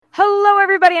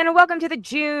everybody, and welcome to the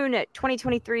June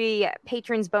 2023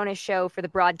 Patrons Bonus Show for the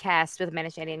broadcast with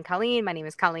Amanda, Shandy, and Colleen. My name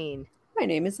is Colleen. My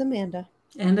name is Amanda.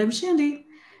 And I'm Shandy.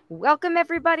 Welcome,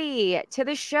 everybody, to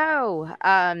the show.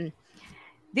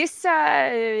 This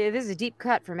is a deep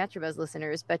cut for Metrobuzz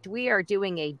listeners, but we are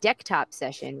doing a deck top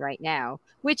session right now,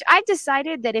 which I've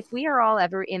decided that if we are all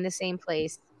ever in the same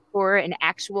place for an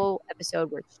actual episode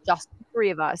where it's just the three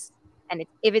of us, and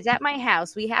if it's at my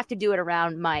house, we have to do it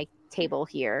around my table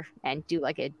here and do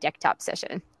like a deck top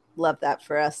session. Love that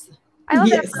for us. I love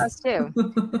that for us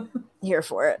too. Here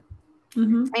for it.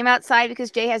 Mm-hmm. I'm outside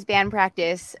because Jay has band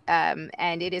practice,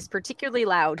 and it is particularly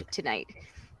loud tonight.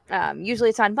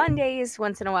 Usually it's on Mondays,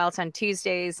 once in a while it's on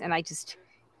Tuesdays, and I just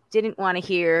didn't want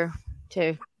to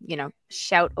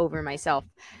shout over myself,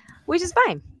 which is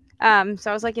fine.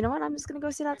 So I was like, you know what, I'm just going to go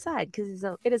sit outside because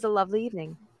it is a lovely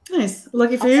evening. Nice.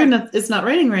 Lucky for you, it's not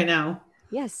raining right now.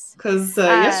 Yes. Because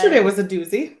yesterday was a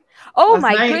doozy. Oh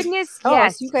my goodness.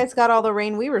 Yes. So you guys got all the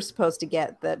rain we were supposed to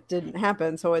get that didn't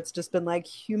happen. So it's just been like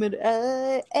humid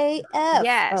AF.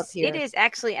 Yes, up here. it is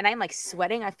actually. And I'm like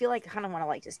sweating. I feel like I kind of want to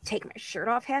like just take my shirt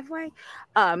off halfway.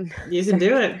 You can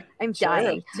do it. I'm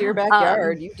dying. It's your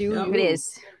backyard. You do. It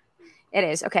is. It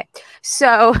is. Okay.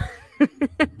 So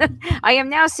I am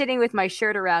now sitting with my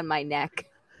shirt around my neck.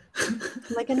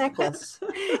 Like a necklace.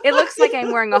 It looks like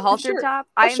I'm wearing a halter top.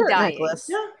 I am dying. Necklace.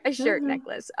 Yeah. A shirt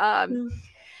necklace.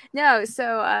 No,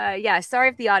 so sorry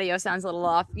if the audio sounds a little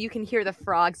off. You can hear the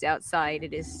frogs outside.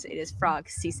 It is frog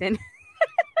season.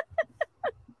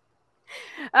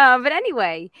 But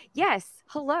anyway, yes,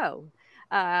 hello.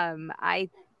 I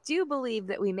do believe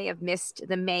that we may have missed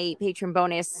the May patron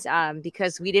bonus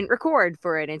because we didn't record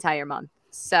for an entire month.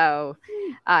 So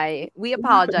we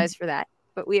apologize for that,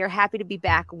 but we are happy to be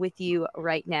back with you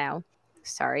right now.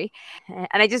 Sorry.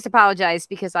 And I just apologize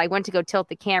because I went to go tilt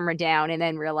the camera down and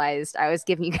then realized I was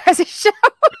giving you guys a show.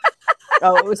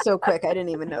 Oh, it was so quick. I didn't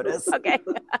even notice. Okay.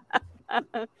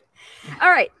 All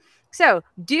right. So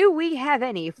do we have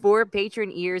any for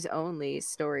patron ears only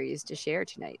stories to share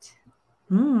tonight?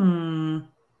 The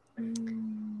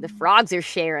frogs are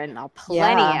sharing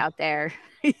plenty out there.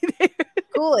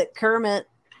 Cool it, Kermit.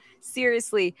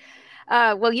 Seriously.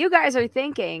 Well, you guys are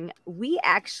thinking we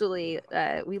actually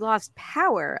we lost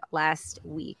power last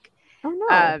week. Oh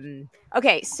no.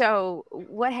 Okay, so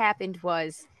what happened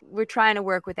was we're trying to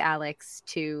work with Alex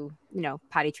to,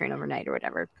 potty train overnight or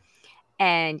whatever.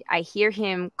 And I hear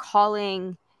him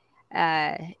calling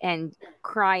and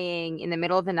crying in the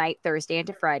middle of the night, Thursday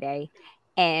into Friday.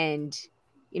 And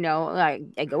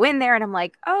I go in there and I'm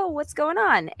like, oh, what's going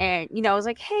on? And, I was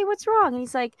like, hey, what's wrong? And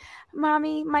he's like,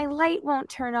 Mommy, my light won't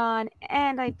turn on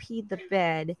and I peed the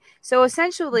bed. So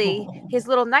essentially his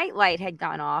little night light had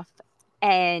gone off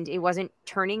and it wasn't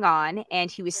turning on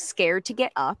and he was scared to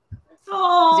get up.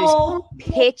 Oh, it was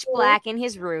pitch black in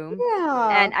his room.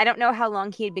 Yeah. And I don't know how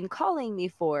long he had been calling me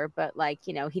for, but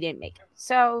he didn't make it.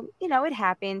 So, it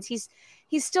happens. He's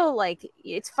still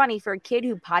it's funny for a kid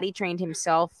who potty trained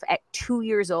himself at 2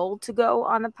 years old to go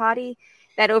on the potty.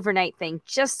 That overnight thing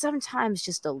just sometimes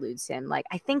just eludes him.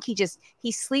 I think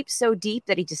he sleeps so deep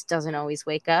that he just doesn't always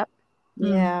wake up.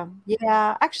 Yeah.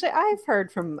 Yeah. Actually, I've heard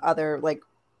from other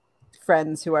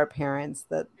friends who are parents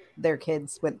that their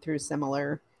kids went through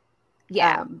similar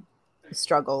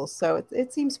struggles. So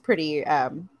it seems pretty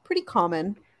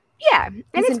common. Yeah, and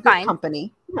it's fine.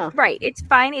 Company. Yeah. Right, it's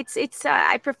fine. It's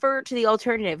I prefer to the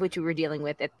alternative, which we were dealing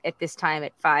with at this time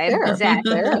at 5. Fair.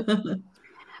 Exactly.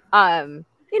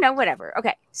 Whatever.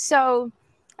 Okay, so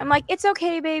I'm like, it's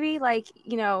okay, baby.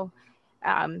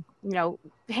 Hang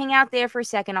out there for a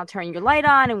second. I'll turn your light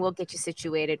on, and we'll get you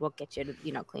situated. We'll get you,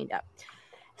 cleaned up.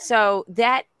 So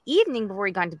that evening before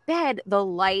he got to bed, the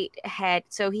light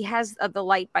he has the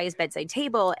light by his bedside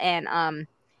table, and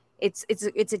It's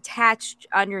attached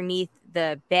underneath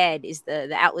the bed is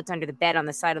the outlets under the bed on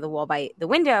the side of the wall by the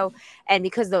window. And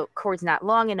because the cord's not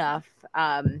long enough,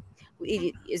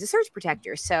 it is a surge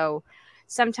protector. So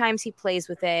sometimes he plays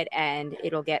with it and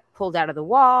it'll get pulled out of the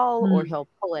wall or he'll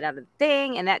pull it out of the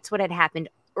thing. And that's what had happened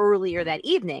earlier that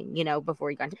evening, before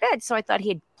he got to bed. So I thought he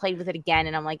had played with it again.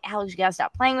 And I'm like, Alex, you gotta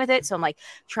stop playing with it. So I'm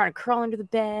trying to curl under the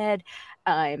bed,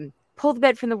 pull the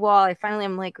bed from the wall. I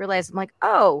finally realized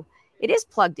oh, it is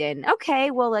plugged in. Okay,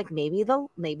 well, maybe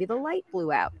the light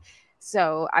blew out.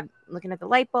 So I'm looking at the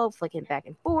light bulb, flicking back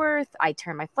and forth. I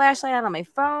turn my flashlight on my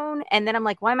phone, and then I'm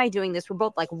like, why am I doing this? We're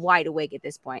both wide awake at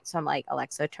this point. So I'm like,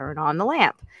 Alexa, turn on the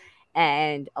lamp.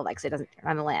 And Alexa doesn't turn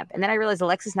on the lamp. And then I realize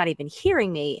Alexa's not even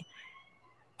hearing me.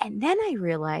 And then I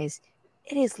realize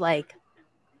it is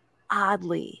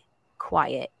oddly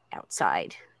quiet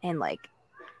outside and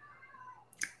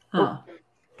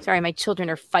Sorry, my children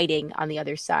are fighting on the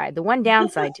other side. The one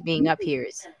downside to being up here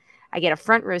is I get a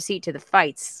front row seat to the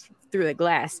fights through the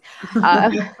glass.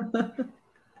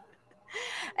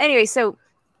 Anyway, so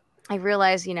I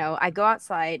realize, I go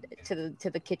outside to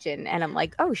the kitchen and I'm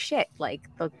like, oh shit, like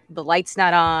the light's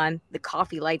not on, the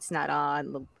coffee light's not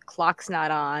on, the clock's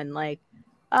not on. Like,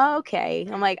 oh, okay.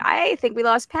 I'm like, I think we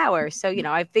lost power. So,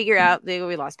 I figure out that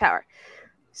we lost power.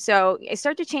 So I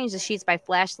start to change the sheets by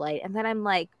flashlight. And then I'm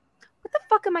like, what the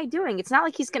fuck am I doing? It's not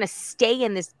like he's going to stay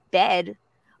in this bed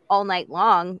all night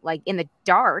long, like in the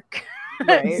dark.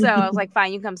 Right. So I was like,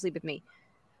 fine, you come sleep with me.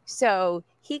 So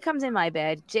he comes in my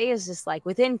bed. Jay is just like,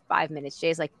 within 5 minutes,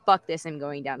 Jay's like, fuck this, I'm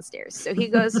going downstairs. So he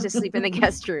goes to sleep in the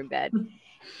guest room bed.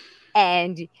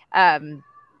 And,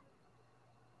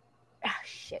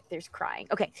 shit, there's crying.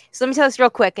 Okay, so let me tell this real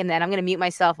quick, and then I'm going to mute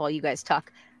myself while you guys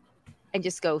talk and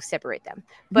just go separate them.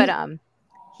 But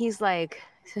Jay's like,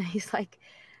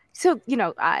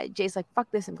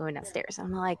 fuck this, I'm going downstairs.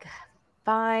 I'm like,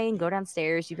 fine, go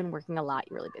downstairs. You've been working a lot.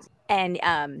 You're really busy. And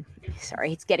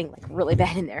sorry, it's getting like really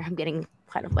bad in there. I'm getting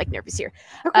kind of like nervous here.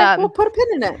 Okay, we'll put a pin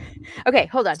in it. Okay,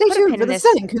 hold on. Stay tuned for the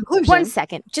stunning conclusion. 1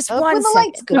 second. Just 1 second. The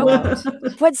lights go out.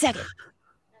 1 second.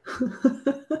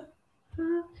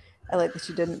 I like that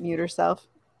she didn't mute herself.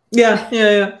 Yeah.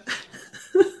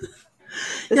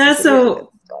 Yeah,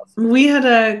 so we had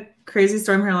a crazy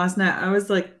storm here last night. I was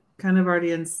like kind of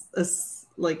already in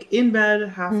bed,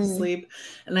 half asleep,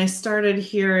 and I started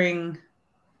hearing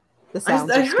the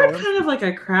sounds. I heard kind of like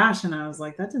a crash, and I was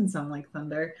like, that didn't sound like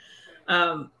thunder.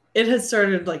 It had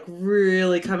started like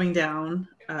really coming down,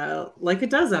 like it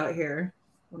does out here.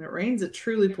 When it rains, it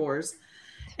truly pours.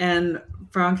 And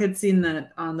Frank had seen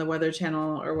that on the Weather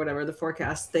Channel or whatever, the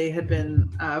forecast. They had been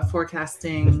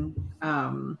forecasting,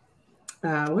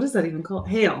 what is that even called?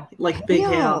 Hail, like big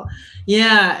hail.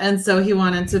 Yeah. And so he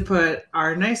wanted to put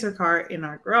our nicer car in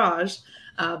our garage.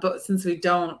 But since we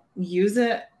don't use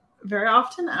it very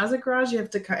often as a garage, you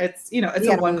have to, it's a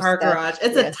 1-car garage.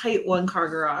 It's a tight 1-car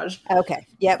garage. Okay.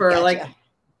 Yeah. For like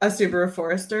a Subaru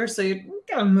Forester. So you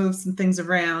gotta move some things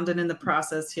around. And in the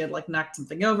process, he had like knocked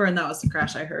something over, and that was the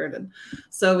crash I heard. And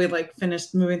so we like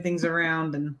finished moving things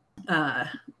around and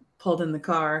pulled in the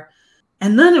car.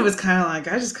 And then it was kind of like,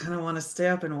 I just kind of want to stay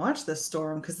up and watch this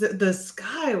storm, because the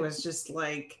sky was just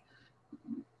like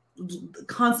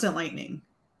constant lightning,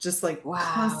 just like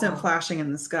constant flashing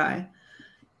in the sky.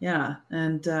 Yeah.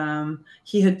 And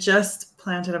he had just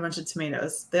planted a bunch of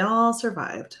tomatoes. They all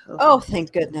survived. Oh,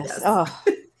 thank goodness. Yes. Oh,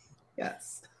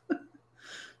 yes.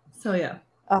 So, yeah.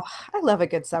 Oh, I love a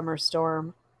good summer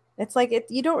storm. It's like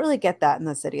you don't really get that in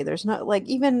the city. There's not like,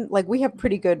 even like we have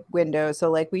pretty good windows. So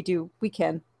like we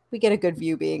get a good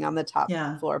view being on the top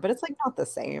floor, but it's like not the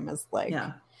same as like,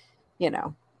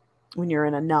 when you're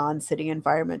in a non-city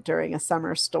environment during a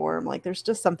summer storm. Like there's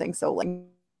just something so like.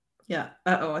 Yeah.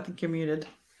 I think you're muted.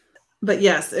 But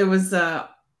yes, it was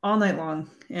all night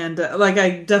long. And like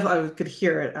I could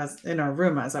hear it as in our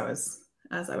room as I was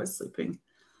sleeping.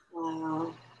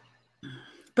 Wow.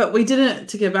 But we didn't,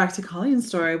 to get back to Colleen's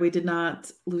story, we did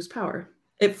not lose power.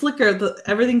 It flickered,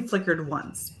 everything flickered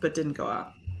once, but didn't go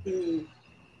out.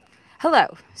 Hello.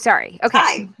 Sorry. Okay.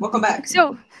 Hi. Welcome back.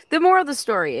 So the moral of the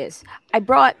story is I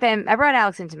brought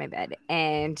Alex into my bed,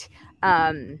 and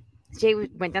Jay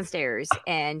went downstairs,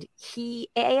 and he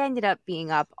ended up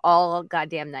being up all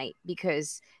goddamn night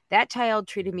because that child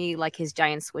treated me like his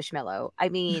giant squishmallow. I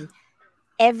mean,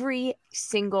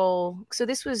 so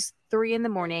this was 3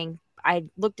 a.m. I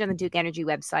looked on the Duke Energy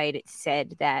website. It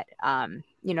said that,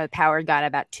 the power got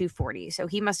about 2:40. So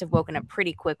he must have woken up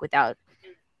pretty quick without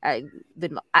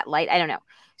the light. I don't know.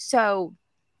 So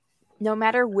no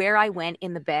matter where I went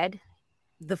in the bed,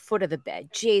 the foot of the bed,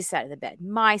 Jay's side of the bed,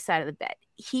 my side of the bed,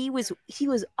 he was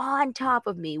on top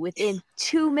of me within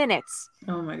 2 minutes.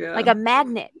 Oh my God. Like a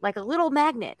magnet, like a little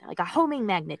magnet, like a homing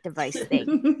magnet device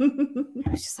thing.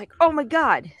 I was just like, oh my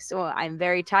God. So I'm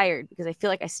very tired because I feel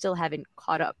like I still haven't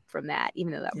caught up from that,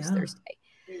 even though that was Thursday.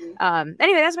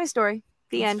 Anyway, that's my story.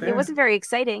 The end. Fair. It wasn't very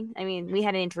exciting. I mean, we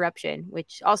had an interruption,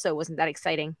 which also wasn't that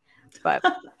exciting, but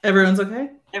everyone's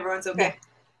okay. Everyone's okay.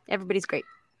 Yeah. Everybody's great.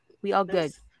 We all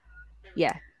good.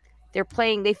 Yeah. They're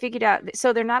playing. They figured out.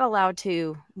 So they're not allowed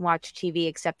to watch TV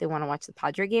except they want to watch the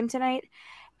Padre game tonight.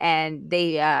 And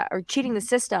they are cheating the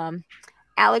system.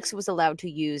 Alex was allowed to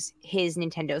use his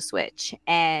Nintendo Switch.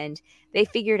 And they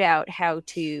figured out how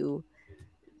to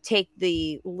take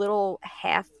the little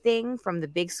half thing from the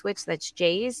big Switch that's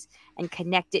Jay's and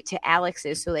connect it to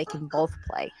Alex's so they can both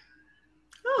play.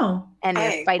 Oh. And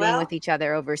they're fighting with each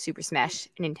other over Super Smash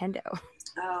Nintendo.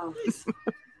 Oh.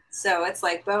 So it's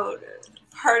like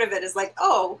part of it is like,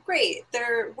 oh, great,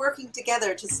 they're working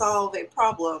together to solve a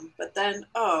problem, but then,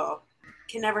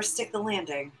 can never stick the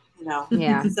landing.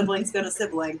 Yeah. Sibling's gonna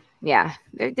sibling. Yeah,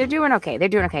 they're doing okay. They're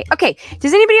doing okay. Okay,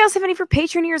 does anybody else have any for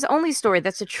Patreoners only story?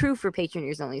 That's a true for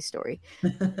Patreoners only story.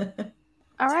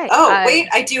 All right. Oh, wait,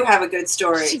 I do have a good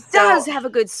story. She does have a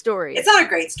good story. It's not a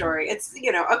great story. It's,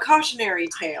 a cautionary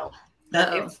tale.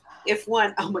 If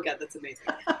one, oh my God, that's amazing.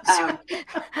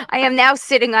 I am now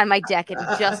sitting on my deck and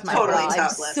just my totally bra.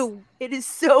 topless. It is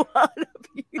so hot up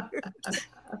here.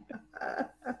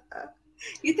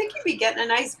 You think you'd be getting a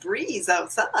nice breeze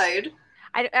outside.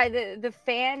 The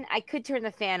fan, I could turn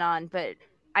the fan on, but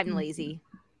I'm lazy.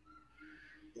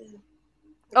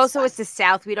 Also, it's the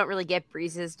South. We don't really get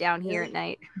breezes down here at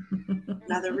night.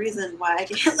 Another reason why I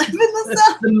can't live in the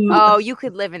South. Oh, you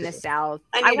could live in the South.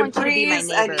 I want you to be my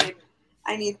neighbor.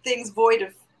 I need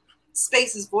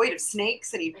spaces void of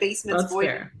snakes. I need basements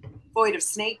void of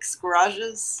snakes,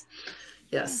 garages.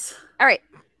 Yes. All right.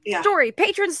 Yeah. Story,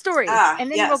 patron story.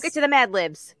 And then we'll get to the Mad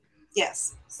Libs.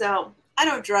 Yes. So I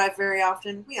don't drive very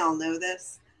often. We all know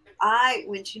this. I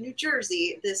went to New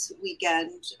Jersey this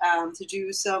weekend to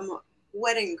do some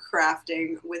wedding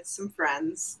crafting with some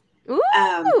friends.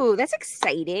 Ooh, that's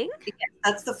exciting. Yeah,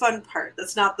 that's the fun part.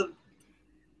 That's not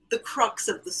the crux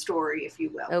of the story, if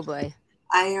you will. Oh boy.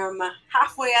 I am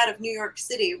halfway out of New York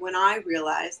City when I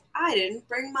realized I didn't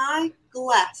bring my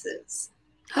glasses.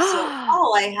 So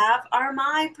all I have are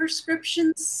my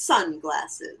prescription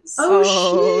sunglasses. Oh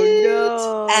shit.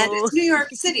 No. And it's New York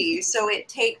City, so it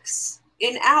takes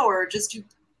an hour just to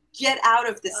get out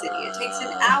of the city. It takes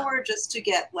an hour just to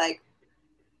get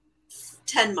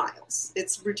 10 miles.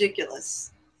 It's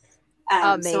ridiculous.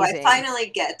 So I finally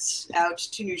get out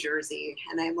to New Jersey,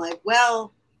 and I'm like,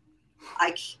 well,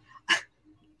 I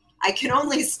can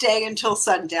only stay until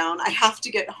sundown. I have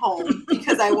to get home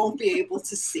because I won't be able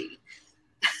to see.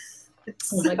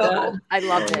 Oh my God. I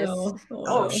love this.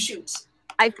 Oh, shoot.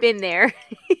 I've been there.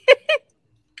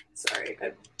 Sorry, I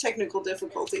have technical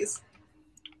difficulties.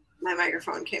 My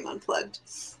microphone came unplugged.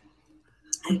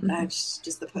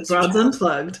 Just the poster Broad's child.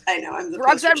 Unplugged. I know, I'm the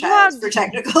Broad's poster child Unplugged for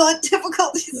technical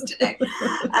difficulties today.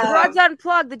 Broad's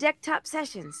Unplugged, the deck top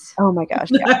sessions. Oh my gosh.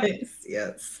 Yeah. Nice.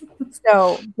 Yes.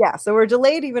 So we're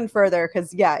delayed even further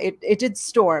because it did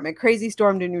storm. It crazy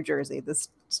stormed in New Jersey. The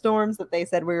storms that they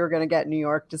said we were going to get in New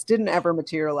York just didn't ever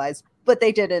materialize, but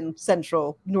they did in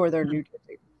central northern New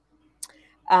Jersey.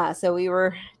 So we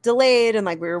were delayed and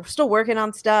we were still working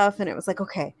on stuff, and it was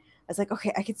okay. I was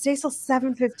okay, I could stay till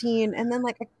 7:15, and then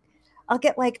I'll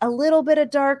get a little bit of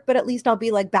dark, but at least I'll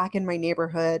be back in my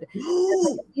neighborhood.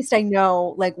 And, at least I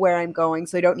know where I'm going,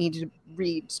 so I don't need to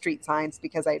read street signs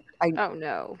because I oh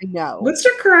no. I know. What's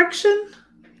your correction?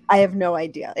 I have no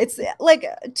idea. It's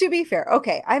to be fair,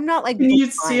 okay, I'm not Can you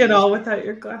see it all without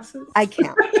your glasses? I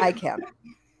can't.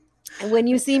 And when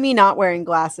you see me not wearing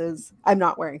glasses, I'm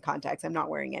not wearing contacts. I'm not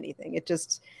wearing anything. It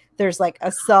just there's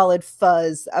a solid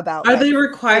fuzz about. Are they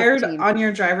required on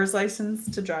your driver's license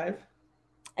to drive?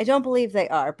 I don't believe they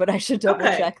are, but I should double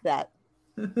check that.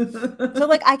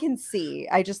 So I can see.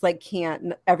 I just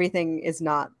can't. Everything is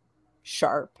not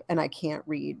sharp, and I can't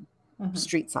read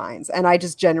street signs. And I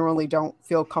just generally don't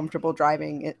feel comfortable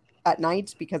driving it at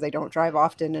night because I don't drive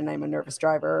often, and I'm a nervous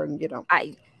driver. And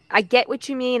I get what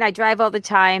you mean. I drive all the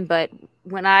time, but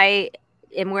when I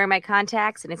am wearing my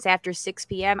contacts and it's after 6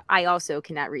 p.m., I also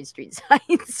cannot read street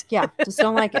signs. Yeah, just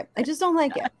don't like it. I just don't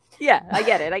like it. Yeah, I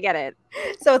get it.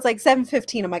 So it's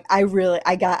 7:15. I'm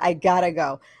I gotta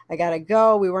go. I gotta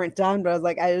go. We weren't done, but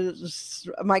I was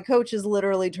my coach is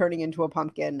literally turning into a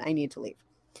pumpkin. I need to leave.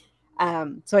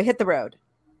 So I hit the road.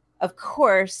 Of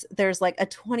course, there's a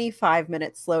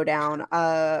 25-minute slowdown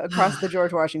across the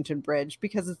George Washington Bridge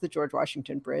because it's the George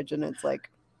Washington Bridge, and it's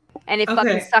and it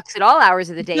fucking sucks at all hours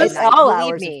of the day and night. All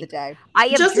hours of the day. I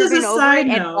have just driven as a over side it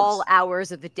note, at all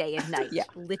hours of the day and night. Yeah,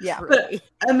 literally.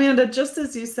 But Amanda, just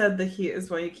as you said, the heat is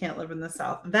why you can't live in the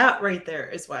South. That right there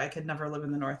is why I could never live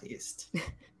in the Northeast.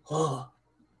 Oh.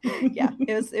 Yeah,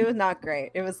 it was not great.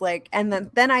 It was and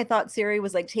then I thought Siri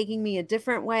was taking me a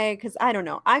different way because I don't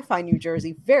know. I find New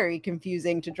Jersey very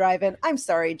confusing to drive in. I'm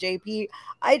sorry, JP.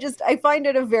 I find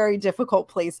it a very difficult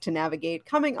place to navigate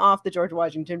coming off the George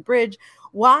Washington Bridge.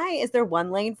 Why is there one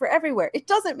lane for everywhere? It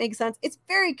doesn't make sense. It's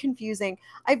very confusing.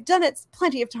 I've done it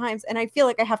plenty of times, and I feel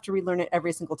like I have to relearn it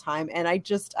every single time. And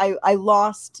I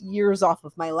lost years off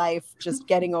of my life just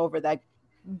getting over that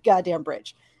goddamn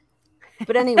bridge.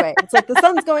 But anyway, it's the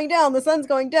sun's going down,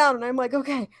 and I'm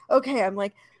okay.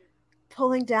 I'm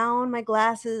pulling down my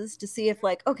glasses to see if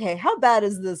okay, how bad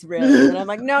is this really? And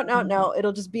I'm no,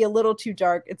 it'll just be a little too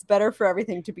dark. It's better for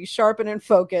everything to be sharp and in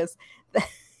focus.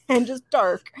 and just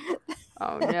dark.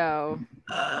 Oh no.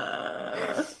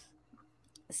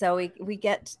 So we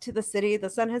get to the city. The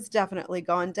sun has definitely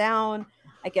gone down.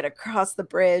 I get across the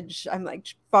bridge. I'm like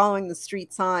following the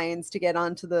street signs to get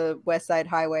onto the West Side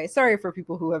Highway. Sorry for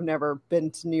people who have never been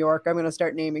to New York. I'm going to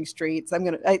start naming streets. I'm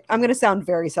going to sound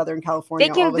very Southern California.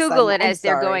 They can Google it as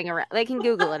they're going around. They can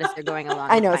Google it as they're going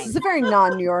along. I know this is a very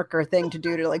non-New Yorker thing to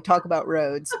do, to like talk about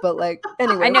roads, but like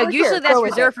anyway. I know usually that's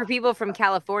reserved for people from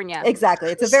California. Exactly.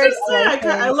 It's a very.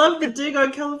 I love the dig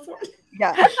on California.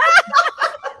 Yeah.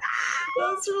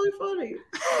 That's really funny.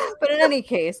 But in any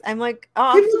case, I'm like,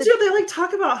 people do. They like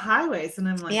talk about highways, and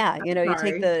I'm like, yeah, you know, you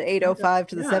take the 805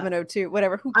 to the 702,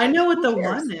 whatever. I know what the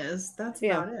one is. That's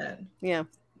about it. Yeah.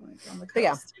 Like on the coast. But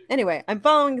yeah. Anyway, I'm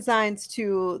following the signs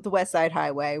to the West Side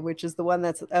Highway, which is the one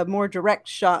that's a more direct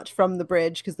shot from the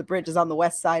bridge, because the bridge is on the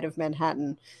west side of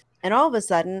Manhattan. And all of a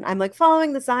sudden, I'm like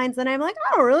following the signs, and I'm like,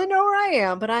 I don't really know where I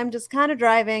am, but I'm just kind of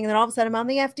driving. And then all of a sudden, I'm on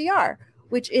the FDR,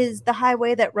 which is the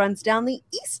highway that runs down the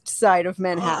east side of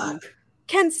Manhattan.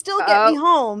 Can still get me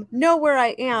home, know where I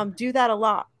am, do that a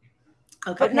lot.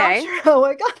 Okay. But not sure how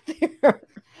I got there.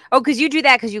 Oh, because you do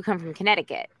that because you come from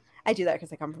Connecticut. I do that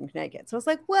because I come from Connecticut. So it's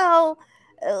like, well,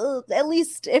 at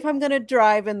least if I'm going to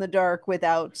drive in the dark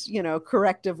without, you know,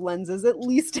 corrective lenses, at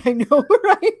least I know where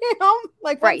I am.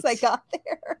 Like once I got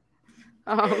there.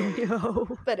 Oh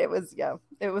no. But it was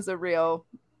a real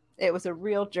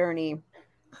journey.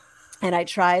 And I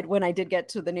tried, when I did get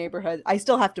to the neighborhood, I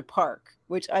still have to park,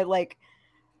 which I like.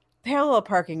 Parallel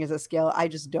parking is a skill I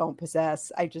just don't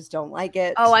possess. I just don't like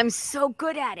it. Oh, I'm so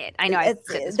good at it. I know.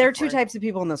 There are two types of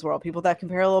people in this world: people that can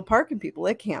parallel park and people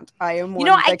that can't. I am one.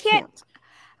 I can't.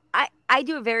 I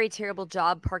do a very terrible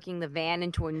job parking the van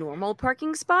into a normal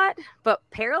parking spot, but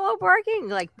parallel parking,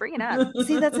 like, bring it up.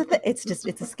 See, that's the thing. It's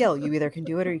a skill. You either can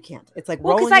do it or you can't. It's like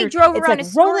rolling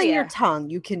your tongue.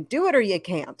 You can do it or you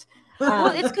can't. Well,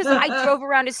 it's because I drove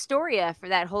around Astoria for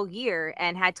that whole year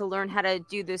and had to learn how to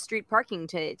do the street parking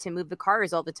to move the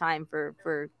cars all the time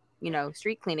for you know,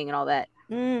 street cleaning and all that.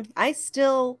 I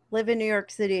still live in New York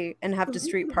City and have to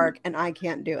street park, and I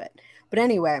can't do it. But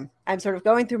anyway, I'm sort of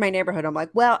going through my neighborhood. I'm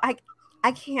like, well,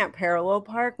 I can't parallel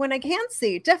park when I can't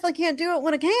see. Definitely can't do it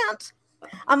when I can't.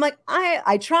 I'm like,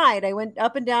 I tried. I went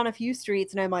up and down a few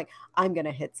streets, and I'm like, I'm going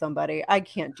to hit somebody. I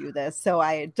can't do this. So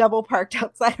I double parked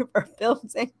outside of our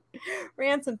building,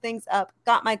 ran some things up,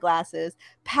 got my glasses,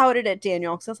 pouted at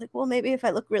Daniel, because I was like, well, maybe if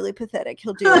I look really pathetic,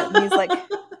 he'll do it. And he's like,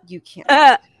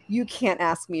 you can't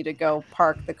ask me to go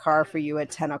park the car for you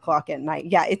at 10 o'clock at night.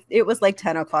 Yeah, it was like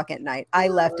 10 o'clock at night. I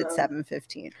left at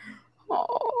 7:15.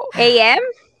 A.M.?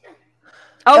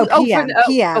 PM.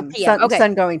 PM. Sun, okay.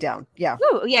 Sun going down. Yeah.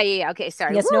 Ooh, yeah. Okay,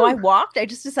 sorry. Yes, no, I walked. I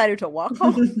just decided to walk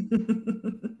home.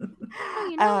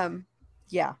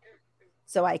 Yeah.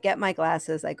 So I get my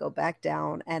glasses, I go back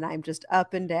down, and I'm just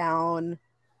up and down.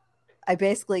 I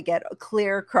basically get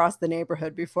clear across the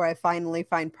neighborhood before I finally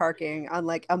find parking on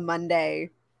like a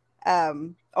Monday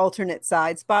alternate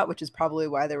side spot, which is probably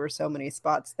why there were so many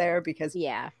spots there, because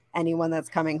anyone that's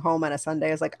coming home on a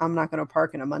Sunday is like, I'm not going to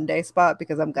park in a Monday spot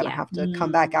because I'm going to have to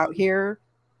come back out here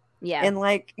in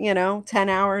like, 10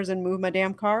 hours and move my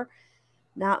damn car.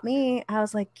 Not me. I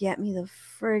was like, get me the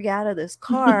frig out of this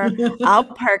car. I'll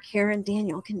park here and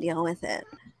Daniel can deal with it.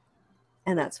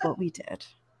 And that's what we did.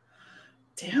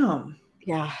 Damn.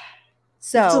 Yeah.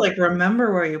 So you have to like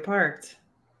remember where you parked.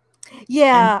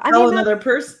 Yeah. Tell another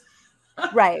person.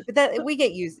 Right. But that we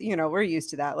get used, we're used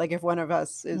to that. Like if one of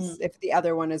us is, if the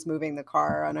other one is moving the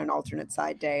car on an alternate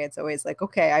side day, it's always like,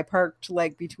 okay, I parked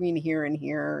like between here and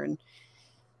here. And,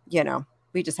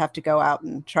 we just have to go out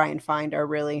and try and find our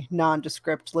really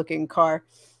nondescript looking car.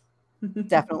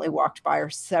 Definitely walked by her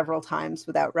several times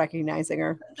without recognizing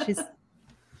her.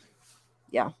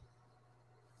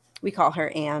 We call her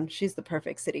Anne. She's the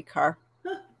perfect city car.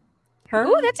 Her?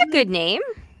 Oh, that's a good name.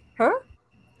 Her?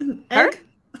 Egg?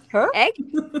 Her? Egg?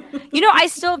 I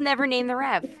still have never named the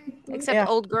Rev, except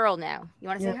old girl now. You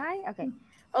want to say hi? Okay.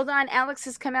 Hold on. Alex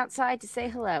has come outside to say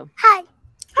hello. Hi.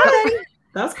 Hi.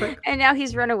 That was quick. And now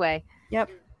he's run away. Yep.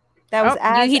 That was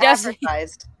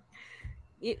advertised.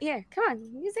 Yeah, come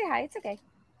on. You say hi. It's okay.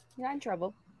 You're not in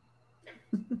trouble.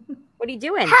 What are you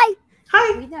doing? Hi.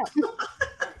 Hi.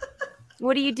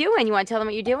 What are you doing? You want to tell them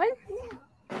what you're doing?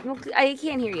 Well, I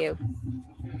can't hear you.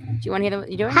 Do you want to hear what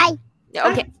you're doing? Hi.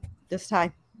 Okay. Just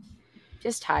hi.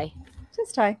 Just hi.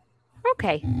 Just hi.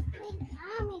 Okay.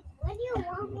 Mommy, what do you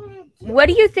want me to do? What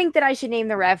do you think that I should name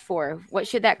the Rev for? What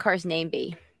should that car's name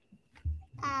be?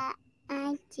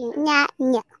 I do not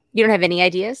know. You don't have any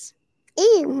ideas?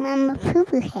 Ew, Mama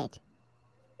Poo-Poo Head.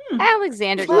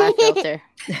 Alexander Glasfilter.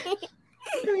 I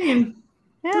mean,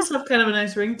 does have kind of a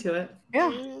nice ring to it.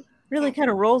 Yeah. Really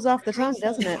kind of rolls off the tongue,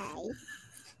 doesn't it?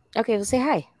 Okay, we'll say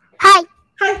hi. Hi.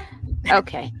 Hi.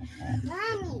 Okay.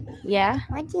 Mommy, Yeah?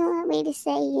 what do you want me to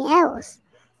say else?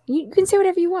 You can say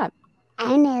whatever you want.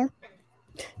 I know.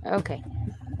 Okay.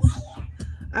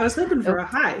 I was hoping for a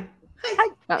hi. Hi.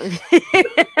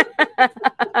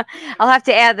 I'll have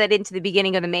to add that into the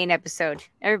beginning of the main episode.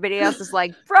 Everybody else is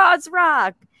like, Broads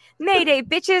rock. Mayday,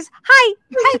 bitches. Hi.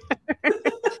 Hi.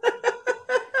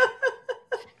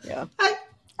 Yeah. Hi.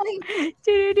 Hi.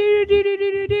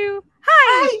 Do-do-do-do-do-do-do.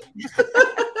 Hi.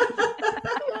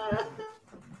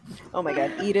 Oh my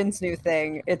god, Eden's new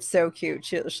thing. It's so cute.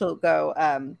 She'll go,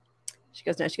 she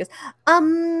goes, no, she goes,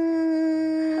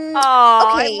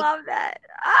 Oh, okay. I love that.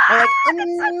 I'm like,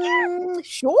 that's so cute.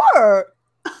 Sure.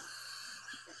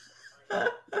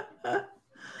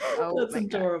 Oh, That's my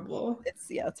God. adorable.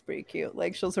 It's pretty cute.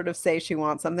 Like she'll sort of say she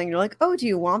wants something. You're like, oh, do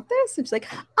you want this? And she's like,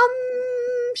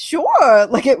 sure.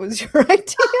 Like it was your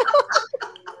idea.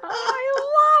 I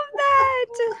love that.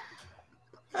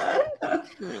 Oh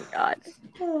my God.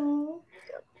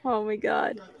 Oh my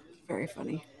God. Very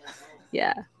funny.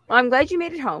 Yeah. Well, I'm glad you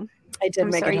made it home. I did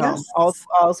make sorry, it home. yes.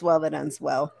 All's well that ends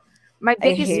well. My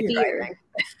biggest hate fear. driving.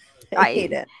 I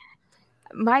hate it.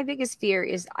 My biggest fear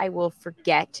is I will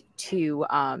forget to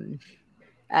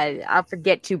I'll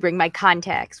forget to bring my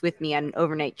contacts with me on an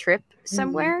overnight trip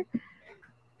somewhere.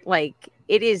 Like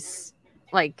it is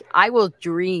like I will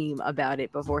dream about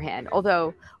it beforehand.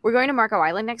 Although we're going to Marco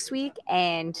Island next week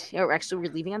and we're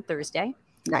leaving on Thursday.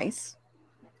 Nice.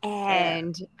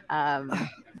 And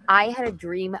I had a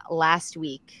dream last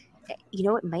week. You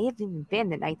know, it may have even been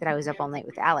the night that I was up all night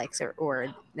with Alex or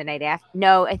the night after.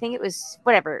 No, I think it was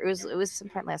whatever. It was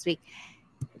sometime last week,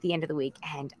 at the end of the week.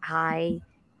 And I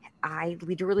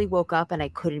literally woke up and I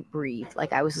couldn't breathe.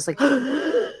 Like I was just like,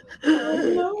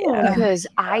 because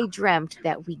I dreamt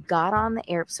that we got on the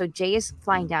air. So Jay is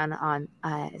flying down on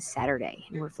Saturday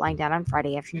and we're flying down on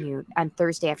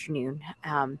Thursday afternoon.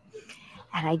 And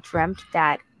I dreamt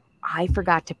that I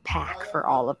forgot to pack for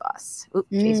all of us. Oops,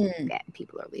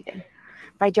 people are leaving.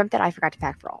 But I dreamt that I forgot to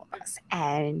pack for all of us.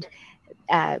 And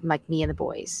like me and the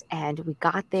boys. And we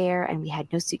got there and we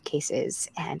had no suitcases.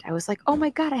 And I was like, oh my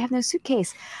God, I have no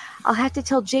suitcase. I'll have to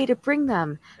tell Jay to bring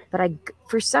them. But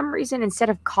for some reason,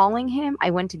 instead of calling him, I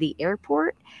went to the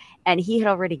airport and he had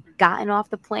already gotten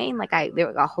off the plane. Like a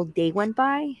whole day went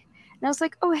by. And I was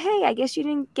like, oh, hey, I guess you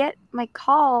didn't get my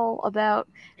call about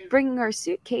bringing our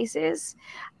suitcases.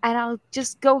 And I'll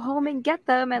just go home and get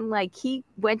them. And like he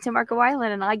went to Marco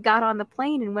Island and I got on the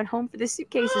plane and went home for the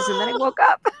suitcases. And then I woke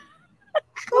up.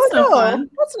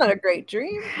 That's not a great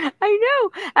dream. I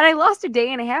know. And I lost a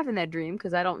day and a half in that dream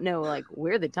because I don't know like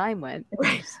where the time went.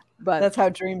 Right. But that's how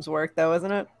dreams work though,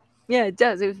 isn't it? Yeah, it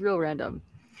does. It was real random.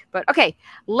 But okay,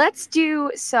 let's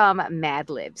do some Mad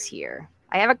Libs here.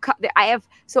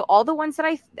 So all the ones that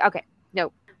I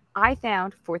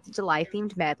found 4th of July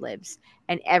themed Mad Libs,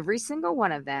 and every single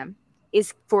one of them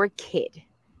is for a kid.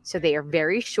 So they are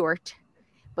very short,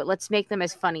 but let's make them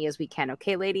as funny as we can.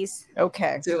 Okay, ladies?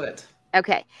 Okay. Do it.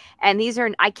 Okay. And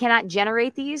I cannot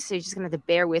generate these, so you're just going to have to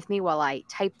bear with me while I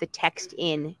type the text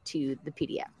in to the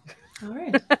PDF. All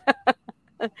right.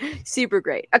 Super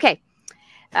great. Okay.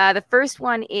 The first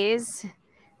one this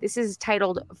is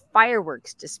titled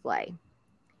Fireworks Display.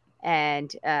 And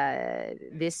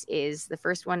the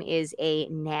first one is a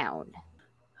noun.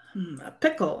 A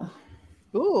pickle.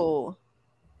 Ooh.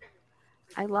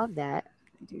 I love that.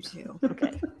 I do too.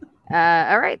 Okay.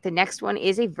 All right. The next one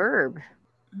is a verb.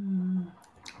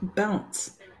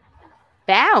 Bounce.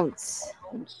 Bounce.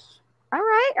 All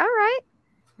right.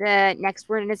 The next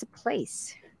word is a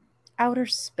place. Outer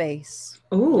space.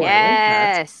 Oh,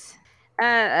 yes.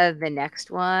 The next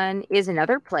one is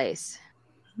another place.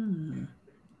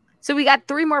 So we got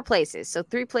 3 more places. So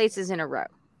 3 places in a row.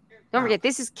 Don't forget,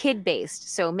 this is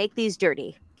kid-based, so make these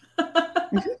dirty.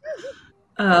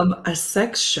 A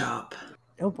sex shop.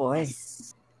 Oh, boy.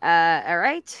 All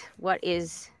right. What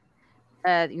is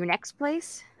your next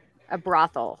place? A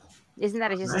brothel. Isn't that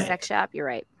just a sex shop? You're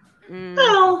right.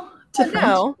 No.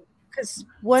 No. Because it's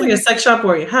like a sex shop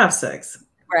where you have sex.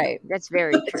 Right. That's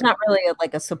very true. It's not really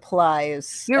like a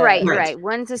supplies. You're right. You're right.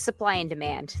 One's a supply and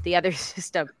demand. The other's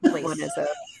just a place. One is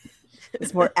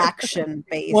it's more action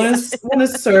based. One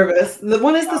is service.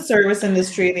 One is the service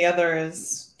industry, and the other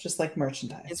is just like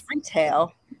merchandise. It's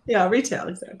retail. Yeah, retail,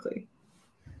 exactly.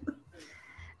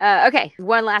 Okay,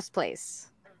 one last place.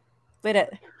 Wait, I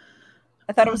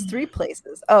thought it was 3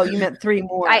 places. Oh, you meant 3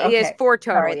 more. Okay. It's 4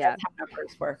 total. Sorry, that's how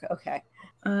numbers work. Okay.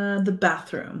 The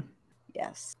bathroom.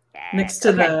 Yes. Next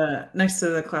to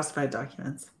the classified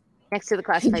documents. Next to the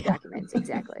classified documents,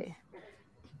 exactly.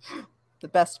 The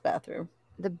best bathroom.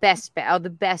 The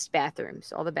best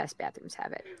bathrooms. All the best bathrooms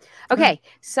have it. Okay.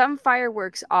 Some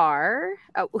fireworks are.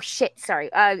 Oh shit! Sorry.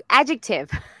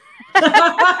 Adjective.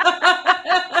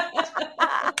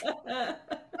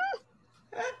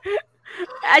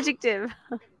 Adjective.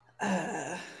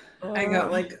 I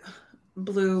got like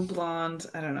blue, blonde.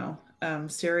 I don't know.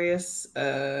 Serious.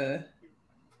 Loud.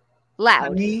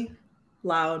 Funny,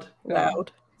 loud.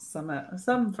 Loud.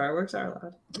 Some fireworks are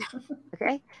loud.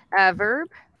 Okay. Verb.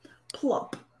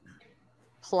 Plop.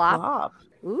 Plop.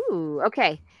 Ooh.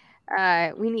 Okay.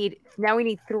 We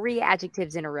need 3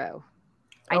 adjectives in a row.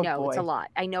 I know it's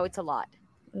a lot.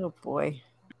 Oh boy.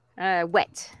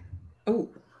 Wet. Oh.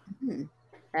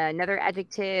 Another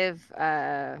adjective.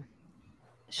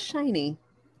 Shiny.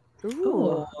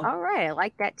 Ooh. All right. I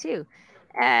like that too.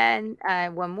 And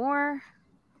one more.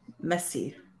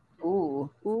 Messy. Ooh.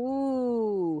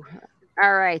 All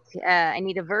right. I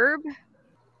need a verb.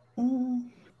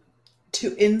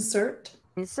 To insert.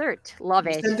 Insert. Love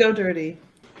it. Just go dirty.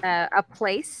 A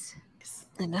place.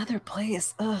 Another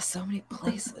place. Oh, so many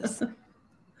places.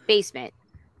 Basement.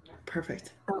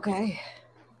 Perfect. Okay.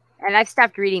 And I've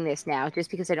stopped reading this now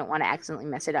just because I don't want to accidentally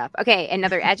mess it up. Okay,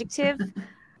 another adjective.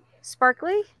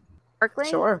 Sparkly? Sparkling?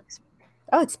 Sure.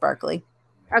 Oh, it's sparkly.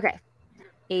 Okay.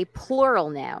 A plural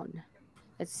noun.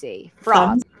 Let's see.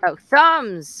 Frogs.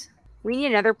 Thumbs. We need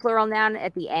another plural noun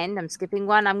at the end. I'm skipping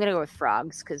one. I'm going to go with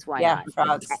frogs because why not? Yeah,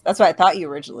 frogs. That's what I thought you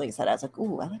originally said. I was like,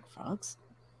 ooh, I like frogs.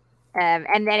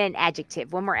 And then an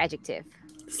adjective. One more adjective.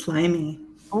 Slimy.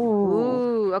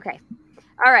 Ooh, okay.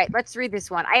 All right, let's read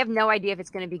this one. I have no idea if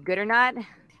it's going to be good or not.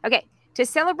 Okay. To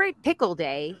celebrate Pickle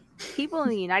Day, people in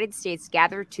the United States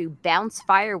gather to bounce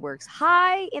fireworks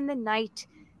high in the night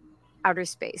outer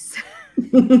space.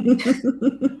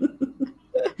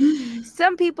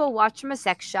 Some people watch from a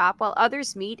sex shop while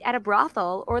others meet at a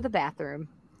brothel or the bathroom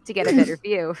to get a better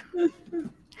view.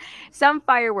 Some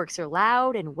fireworks are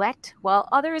loud and wet while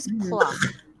others plop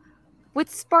with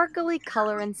sparkly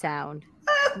color and sound.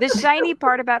 The shiny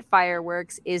part about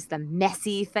fireworks is the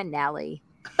messy finale.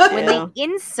 When they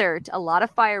insert a lot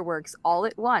of fireworks all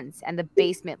at once and the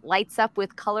basement lights up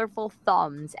with colorful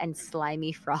thumbs and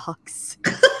slimy frogs.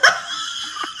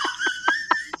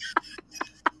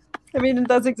 I mean,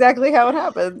 that's exactly how it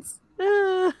happens.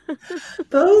 That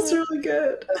was really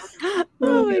good.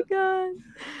 Oh my god.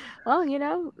 Well, you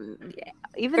know,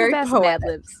 even Very the best poetic. Mad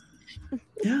Libs.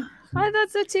 Yeah. I thought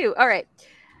so too. All right.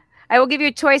 I will give you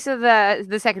a choice of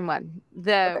the second one.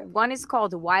 The one is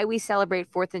called Why We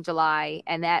Celebrate 4th of July,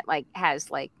 and that has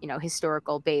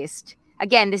historical based.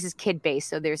 Again, this is kid based,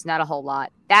 so there's not a whole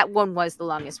lot. That one was the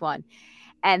longest one.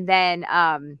 And then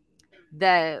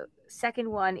the second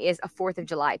one is a 4th of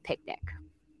July picnic.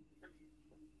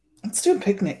 Let's do a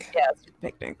picnic. Yeah, let's do a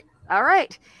picnic. All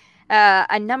right.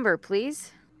 A number,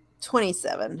 please.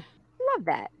 27. Love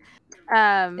that.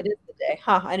 It is the day.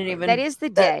 Huh, I didn't even... That is the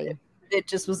day. It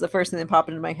just was the first thing that popped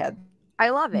into my head.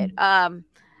 I love it. A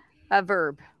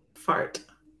verb. Fart.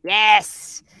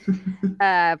 Yes.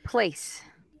 Place.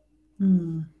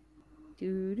 Hmm.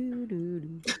 Do do do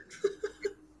do.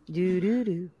 Do do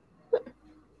do.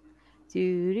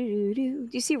 Do do do. Do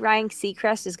you see Ryan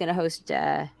Seacrest is going to host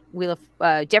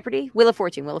Jeopardy? Wheel of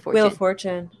Fortune. Wheel of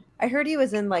Fortune. I heard he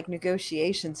was in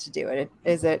negotiations to do it.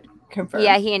 Is it confirmed?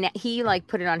 Yeah, he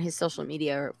put it on his social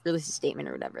media or released a statement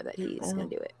or whatever that he's going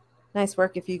to do it. Nice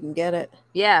work if you can get it.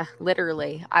 Yeah,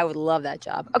 literally. I would love that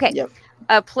job. Okay. Yep.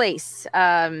 A place.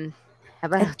 How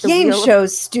about a game show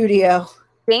studio?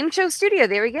 Game show studio.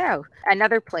 There we go.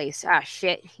 Another place. Ah,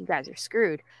 shit. You guys are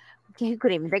screwed. You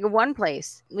couldn't even think of one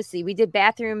place. Let's see. We did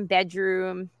bathroom,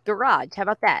 bedroom, garage. How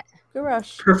about that?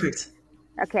 Garage. Perfect.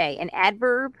 Okay. An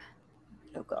adverb.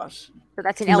 Oh, gosh. So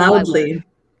that's an loudly. word.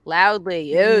 Loudly.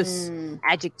 Yes.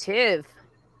 Adjective.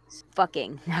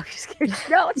 Fucking. No, just kidding.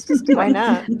 No, let's just do it. Why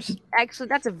not? Actually,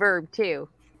 that's a verb too.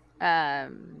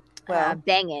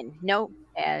 Banging. No,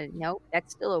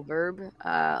 that's still a verb.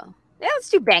 Yeah, let's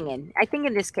do banging. I think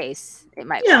in this case it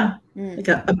might. Yeah, like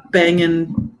a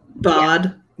banging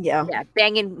bod. Yeah. Yeah,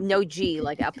 banging. No G,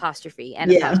 like apostrophe and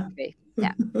apostrophe.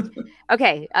 Yeah.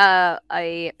 Okay.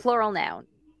 A plural noun.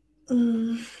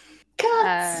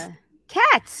 Cats.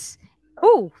 Cats.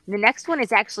 Oh, the next one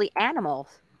is actually animals.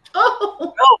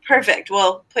 Oh, perfect.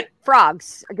 Well, put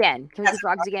frogs again. Can we do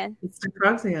frogs again? Let's do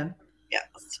frogs again. Yeah.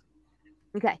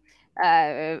 Okay.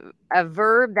 A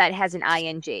verb that has an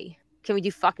ing. Can we do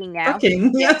fucking now?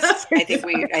 Fucking. Yes. I think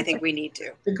we need to.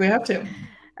 I think we have to.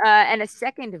 And a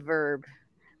second verb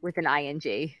with an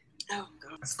ing. Oh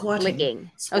god. Squatting.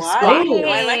 Licking. Squatting. Oh, squatting.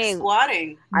 I like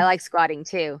squatting. I like squatting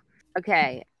too.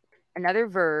 Okay. Another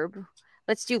verb.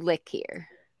 Let's do lick here.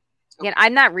 Again,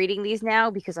 I'm not reading these now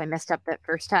because I messed up that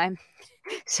first time.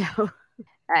 So,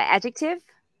 adjective,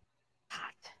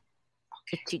 hot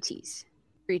with 2 T's.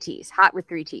 3 T's. Hot with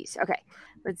 3 T's. Okay.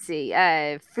 Let's see.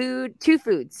 Food, 2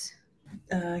 foods.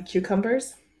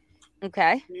 Cucumbers.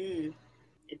 Okay.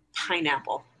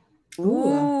 Pineapple.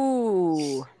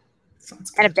 Ooh.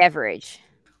 Sounds And a good. beverage.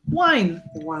 Wine.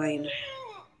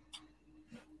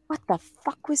 What the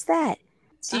fuck was that?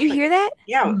 Did you hear that?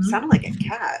 Yeah, it sounded like a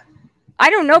cat. I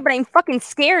don't know, but I'm fucking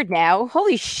scared now.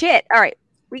 Holy shit. All right.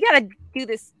 We got to do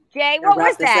this. Jay, what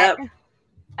was that?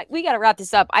 We got to wrap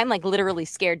this up. I'm like literally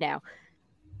scared now.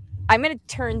 I'm going to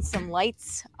turn some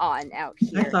lights on out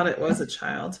here. I thought it was a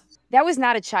child. That was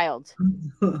not a child.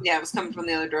 Yeah, it was coming from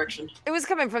the other direction. It was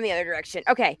coming from the other direction.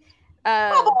 Okay.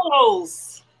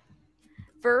 Bubbles.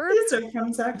 Verb. These are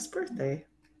from Zach's birthday.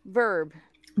 Verb.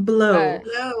 Blow.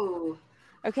 Blow.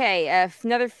 Okay.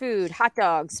 Another food. Hot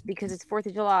dogs because it's 4th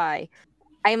of July.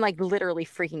 I am like literally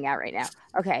freaking out right now.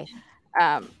 Okay.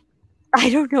 I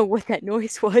don't know what that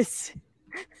noise was.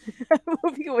 I'm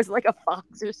hoping it was like a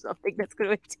fox or something that's going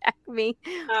to attack me.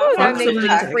 Oh, That fox makes will it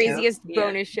attack the you. craziest Yeah.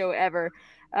 bonus show ever.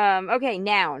 Okay,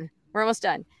 noun. We're almost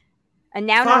done. A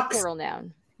noun or a Fox. plural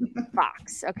noun?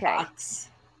 Fox. Okay. Fox.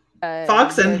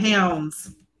 Fox and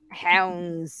hounds.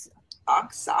 Hounds.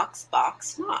 Fox, socks,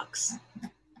 box, mox.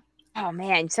 Oh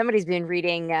man, somebody's been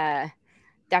reading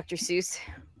Dr. Seuss.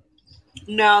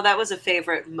 No, that was a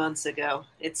favorite months ago.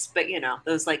 But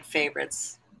those like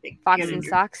favorites. Fox and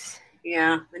Socks.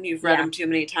 Yeah, and you've read Yeah. them too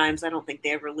many times. I don't think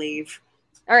they ever leave.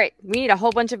 All right, we need a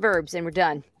whole bunch of verbs and we're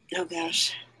done. Oh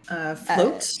gosh.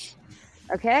 Float.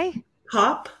 Okay.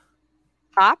 Pop.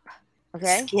 Pop.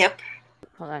 Okay. Skip.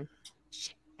 Hold on.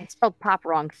 Shit, I spelled pop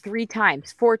wrong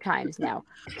 4 times now.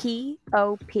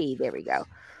 P-O-P. There we go.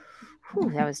 Whew,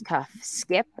 that was tough.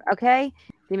 Skip. Okay.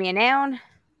 Give me a noun.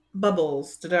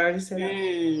 Bubbles. Did I already say that?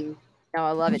 Mm. No,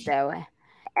 I love it though.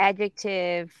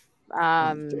 Adjective.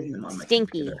 I'm doing them on my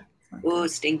Stinky. computer. Ooh,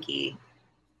 stinky.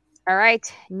 All right.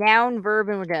 Noun, verb,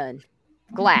 and we're done.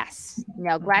 Glass.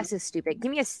 No, glass is stupid.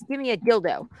 Give me a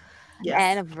dildo Yes.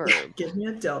 and a verb. Give me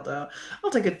a dildo.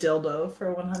 I'll take a dildo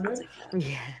for 100.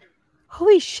 Yeah.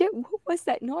 Holy shit! What was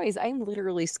that noise? I'm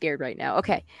literally scared right now.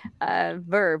 Okay.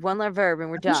 Verb. One more verb, and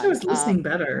we're I done. wish I was listening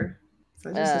better.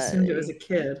 I just assumed it was a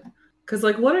kid. Because,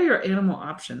 like, what are your animal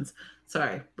options?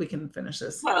 Sorry, we can finish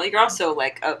this. Well, you're also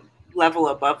like a level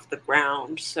above the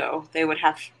ground, so they would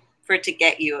have for it to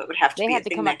get you. It would have to They be have a to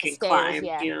thing come that up the can stairs, climb.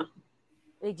 yeah.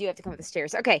 They do have to come up the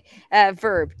stairs. Okay.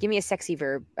 Verb. Give me a sexy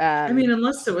verb. I mean,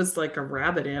 unless it was like a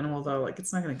rabbit animal, though, like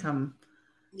it's not going to come.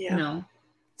 Yeah. You know.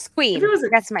 Squeam. If it was a-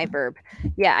 That's my verb.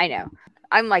 Yeah, I know.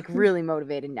 I'm like really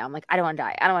motivated now. I'm like, I don't want to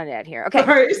die. I don't want to die out here. Okay.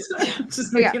 Sorry.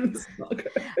 Just Yeah. making this all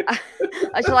good.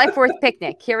 A July 4th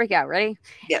picnic. Here we go. Ready?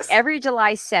 Yes. Every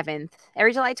July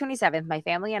 27th, my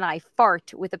family and I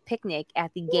fart with a picnic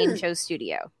at the game show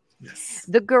studio. Yes.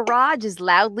 The garage is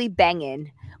loudly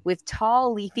banging with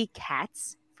tall leafy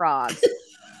cats, frogs,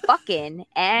 fucking,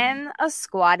 and a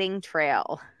squatting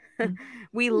trail.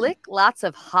 We lick lots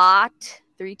of hot,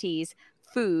 3 T's,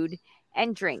 food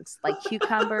and drinks like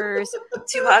cucumbers.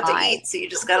 Too hot to I- eat, so you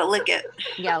just gotta lick it.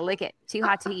 Yeah, lick it. Too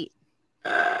hot to eat.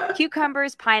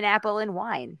 Cucumbers, pineapple, and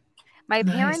wine. My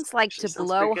Nice. parents like to Sounds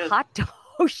blow pretty good. hot dogs.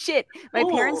 Oh shit. My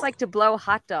parents Oh. like to blow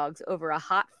hot dogs over a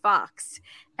hot fox.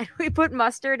 And we put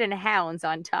mustard and hounds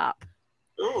on top.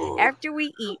 Ooh. After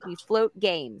we eat, we float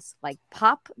games like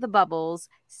Pop the Bubbles,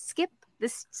 Skip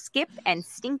and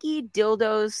Stinky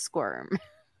Dildos Squirm.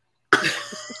 I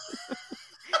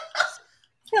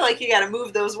feel like you gotta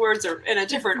move those words in a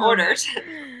different order.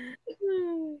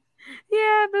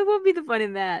 Yeah, but what would be the fun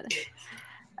in that?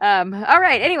 All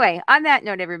right. Anyway, on that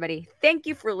note, everybody, thank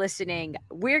you for listening.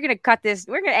 We're gonna cut this.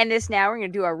 We're gonna end this now. We're gonna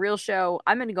do a real show.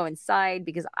 I'm gonna go inside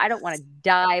because I don't want to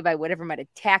die by whatever might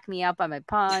attack me up on my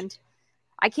pond.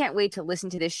 I can't wait to listen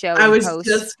to this show. I in was post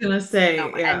just going to say, Oh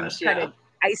my yeah. gosh. and try to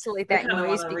isolate that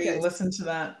noise because listen to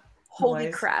that. holy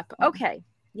noise. crap. Okay.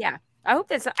 Yeah. I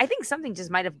think something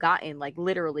just might have gotten like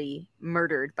literally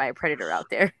murdered by a predator out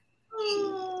there.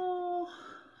 Oh,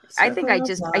 I think I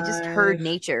circle just of heard life.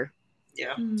 nature.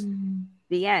 Yeah.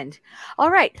 The end.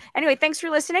 All right. Anyway, thanks for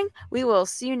listening. We will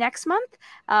see you next month.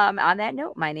 On that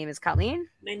note, my name is Colleen.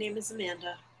 My name is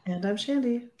Amanda. And I'm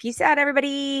Shandy. Peace out,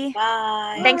 everybody.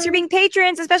 Bye. Thanks for being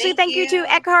patrons, especially thank you to you.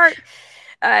 Eckhart,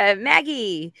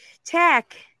 Maggie,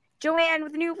 Tack, Joanne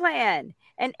with a new plan,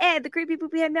 and Ed, the creepy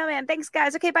poopy head mailman. Thanks,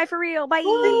 guys. Okay, bye for real. Bye.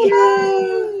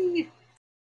 Bye.